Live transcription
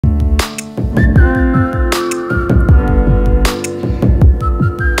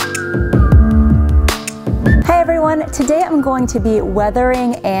today I'm going to be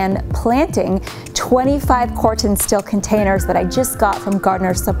weathering and planting 25 Corten steel containers that I just got from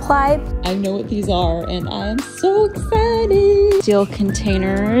Gardener's Supply. I know what these are and I am so excited. Steel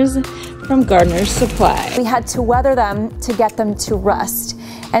containers from Gardener's Supply. We had to weather them to get them to rust.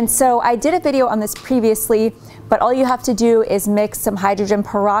 And so I did a video on this previously, but all you have to do is mix some hydrogen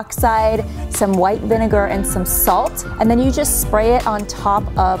peroxide, some white vinegar, and some salt, and then you just spray it on top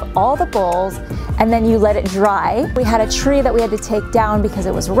of all the bowls, and then you let it dry. We had a tree that we had to take down because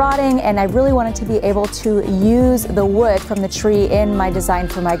it was rotting, and I really wanted to be able to use the wood from the tree in my design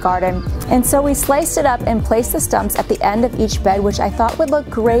for my garden. And so we sliced it up and placed the stumps at the end of each bed, which I thought would look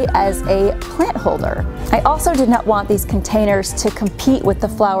great as a plant holder. I also did not want these containers to compete with the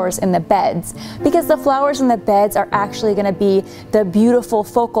flowers in the beds, because the flowers in the beds are actually going to be the beautiful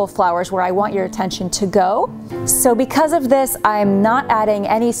focal flowers where I want your attention to go. So because of this, I'm not adding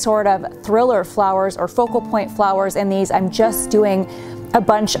any sort of thriller flowers or focal point flowers in these. I'm just doing a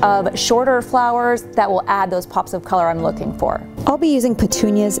bunch of shorter flowers that will add those pops of color I'm looking for. I'll be using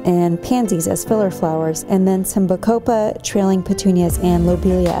petunias and pansies as filler flowers, and then some bacopa, trailing petunias, and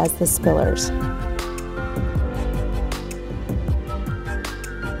lobelia as the spillers.